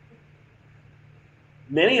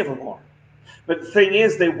 Many of them are. But the thing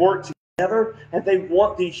is, they work together, and they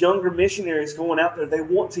want these younger missionaries going out there. They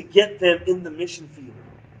want to get them in the mission field.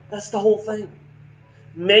 That's the whole thing.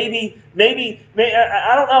 Maybe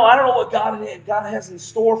I don't know. I don't know what God has in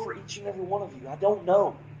store for each and every one of you. I don't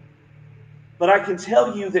know. But I can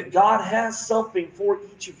tell you that God has something for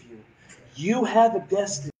each of you. You have a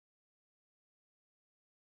destiny.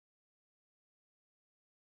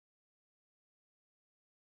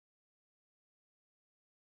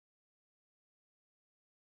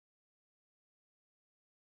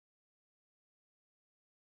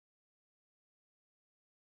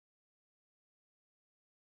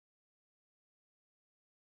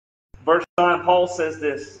 Verse 9, Paul says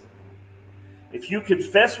this: if you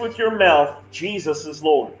confess with your mouth Jesus is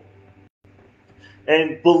Lord,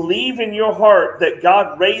 and believe in your heart that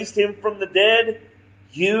God raised Him from the dead,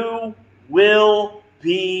 you will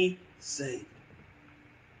be saved.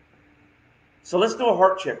 So let's do a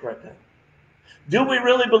heart check right now. Do we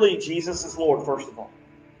really believe Jesus is Lord, first of all?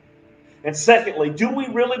 And secondly, do we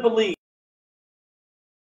really believe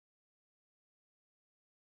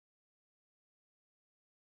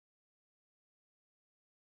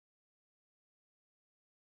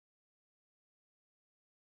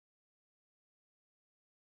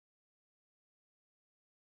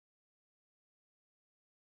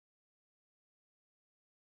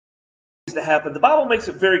to happen? The Bible makes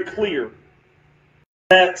it very clear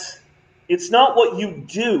that it's not what you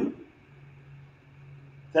do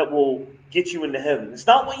that will get you into heaven. It's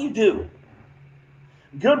not what you do.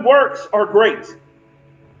 Good works are great.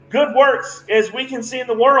 Good works, as we can see in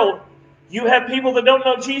the world, you have people that don't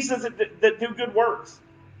know Jesus that do good works.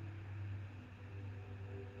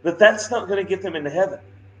 But that's not going to get them into heaven.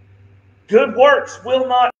 Good works will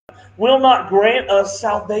not grant us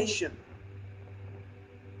salvation.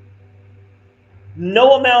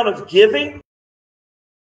 No amount of giving,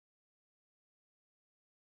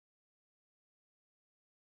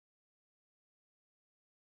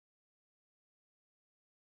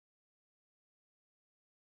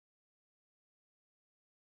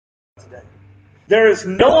 today. There is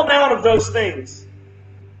no amount of those things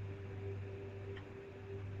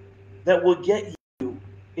that will get you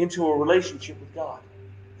into a relationship with God.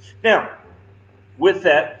 Now, with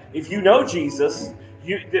that, if you know Jesus,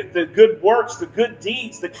 the good works, the good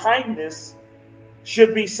deeds, the kindness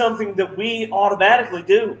should be something that we automatically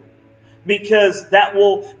do. Because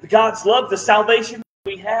God's love, the salvation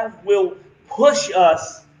we have, will push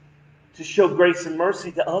us to show grace and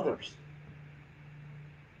mercy to others.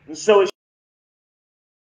 And so it's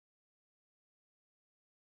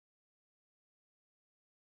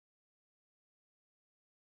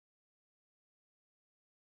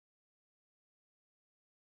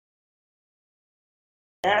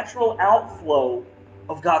a natural outflow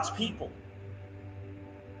of God's people.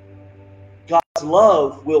 God's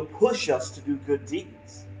love will push us to do good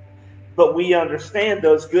deeds. But we understand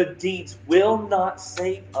those good deeds will not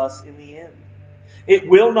save us in the end. It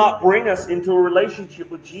will not bring us into a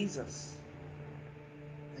relationship with Jesus.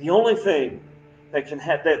 The only thing that can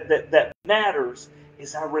have that matters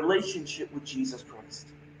is our relationship with Jesus Christ.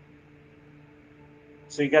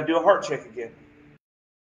 So you got to do a heart check again.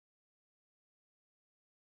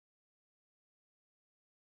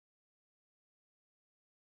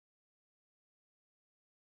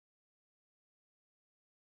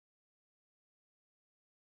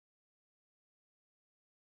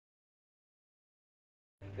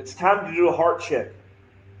 It's time to do a heart check.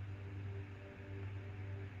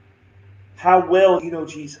 How well do you know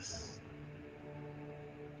Jesus?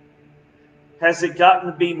 Has it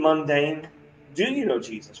gotten to be mundane? Do you know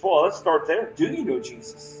Jesus? Well, let's start there. Do you know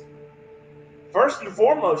Jesus? First and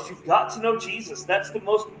foremost, you've got to know Jesus. That's the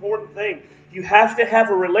most important thing. You have to have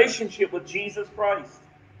a relationship with Jesus Christ.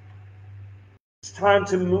 It's time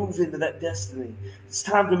to move into that destiny. It's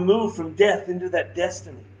time to move from death into that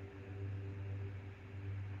destiny.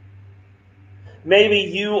 Maybe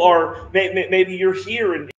you're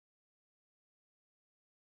here and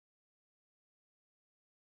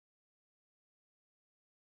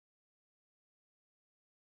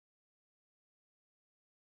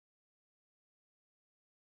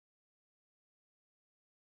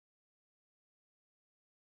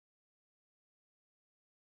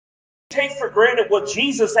take for granted what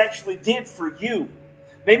Jesus actually did for you.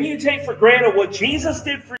 Maybe you take for granted what Jesus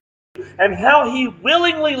did for you and how He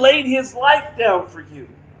willingly laid His life down for you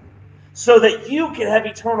so that you can have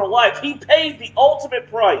eternal life. He paid the ultimate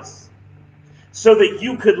price so that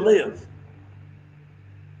you could live.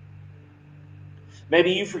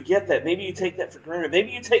 Maybe you forget that. Maybe you take that for granted.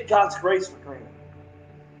 Maybe you take God's grace for granted.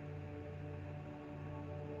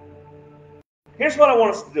 Here's what I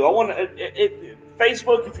want us to do. I want to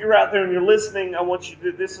Facebook. If you're out there and you're listening, I want you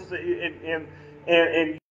to. This is and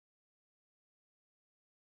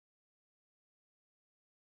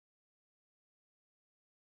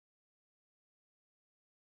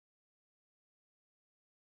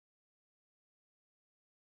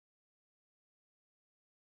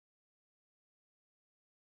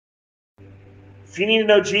if you need to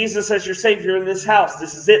know Jesus as your Savior in this house,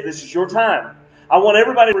 this is it. This is your time. I want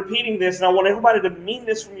everybody repeating this, and I want everybody to mean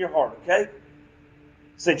this from your heart, okay?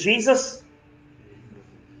 Say, Jesus,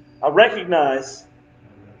 I recognize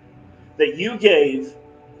that you gave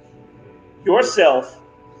yourself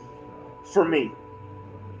for me.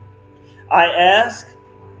 I ask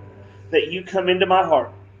that you come into my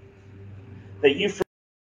heart, that you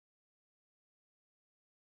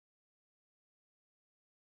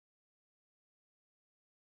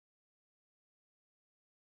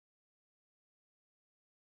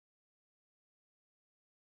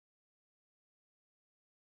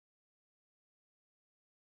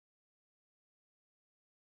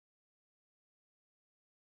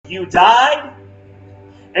died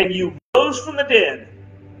and you rose from the dead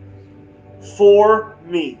for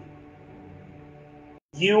me.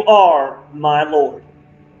 You are my Lord.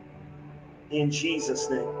 In Jesus'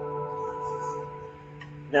 name.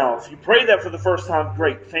 Now, if you prayed that for the first time,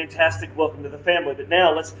 great, fantastic, welcome to the family. But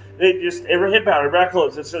now, let's just every head bowed, every eye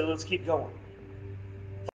closed. Let's keep going.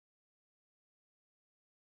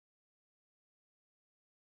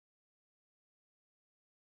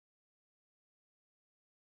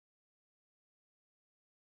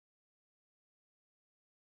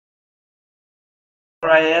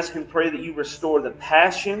 I ask and pray that you restore the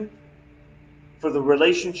passion for the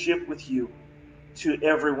relationship with you to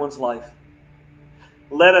everyone's life.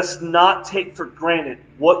 Let us not take for granted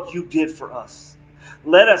what you did for us.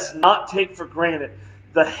 Let us not take for granted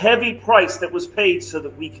the heavy price that was paid so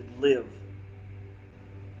that we could live.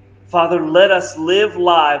 Father, let us live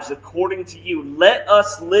lives according to you. Let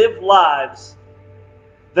us live lives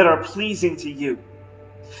that are pleasing to you.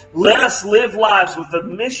 Let us live lives with a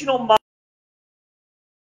missional mind.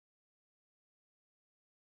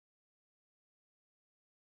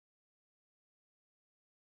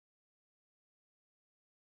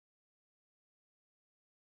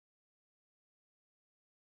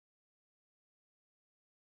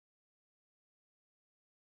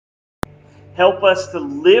 Help us to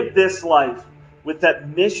live this life with that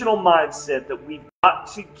missional mindset that we've got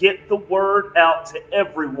to get the word out to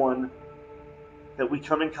everyone that we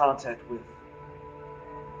come in contact with.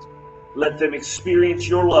 Let them experience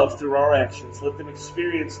your love through our actions. Let them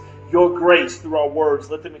experience your grace through our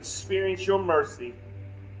words. Let them experience your mercy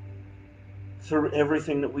through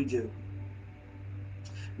everything that we do.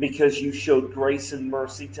 Because you showed grace and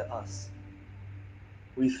mercy to us.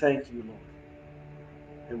 We thank you, Lord.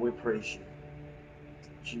 And we praise you.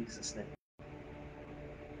 In Jesus' name.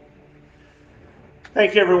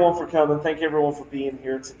 Thank you, everyone, for coming. Thank you, everyone, for being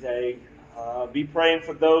here today. Be praying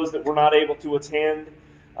for those that were not able to attend.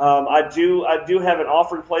 I do have an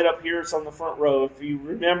offering plate up here. It's on the front row. If you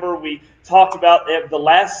remember, we talked about the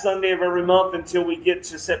last Sunday of every month until we get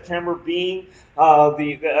to September being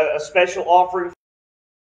a special offering.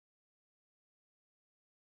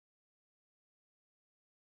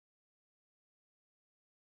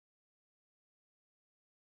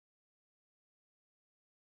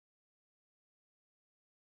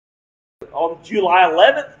 On July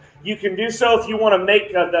 11th, you can do so if you want to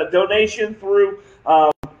make the donation through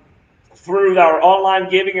our online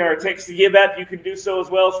giving or our text to give app. You can do so as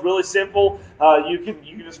well. It's really simple. You can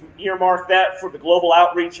just earmark that for the global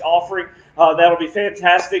outreach offering. That'll be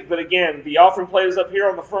fantastic. But again, the offering plate is up here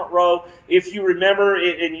on the front row. If you remember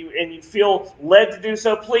it and you feel led to do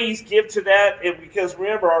so, please give to that. Because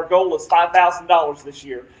remember, our goal is $5,000 this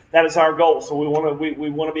year. That is our goal. So we want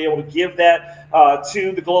to be able to give that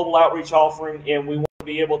to the global outreach offering, and we want to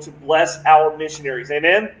be able to bless our missionaries.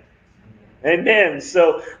 Amen. Amen.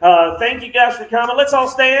 So thank you guys for coming. Let's all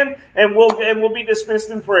stand and we'll be dismissed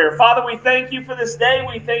in prayer. Father, we thank you for this day.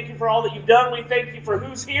 We thank you for all that you've done. We thank you for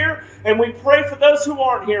who's here. And we pray for those who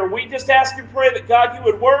aren't here. We just ask and pray that God, you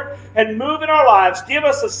would work and move in our lives. Give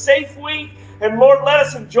us a safe week. And Lord, let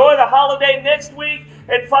us enjoy the holiday next week.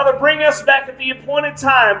 And Father, bring us back at the appointed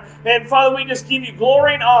time. And Father, we just give you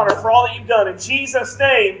glory and honor for all that you've done. In Jesus'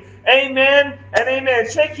 name, amen and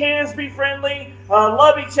amen. Shake hands, be friendly,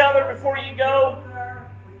 love each other before you go. We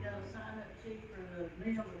got a sign-up sheet for the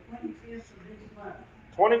meal the 25th of this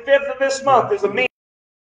month. 25th of this month is a meal.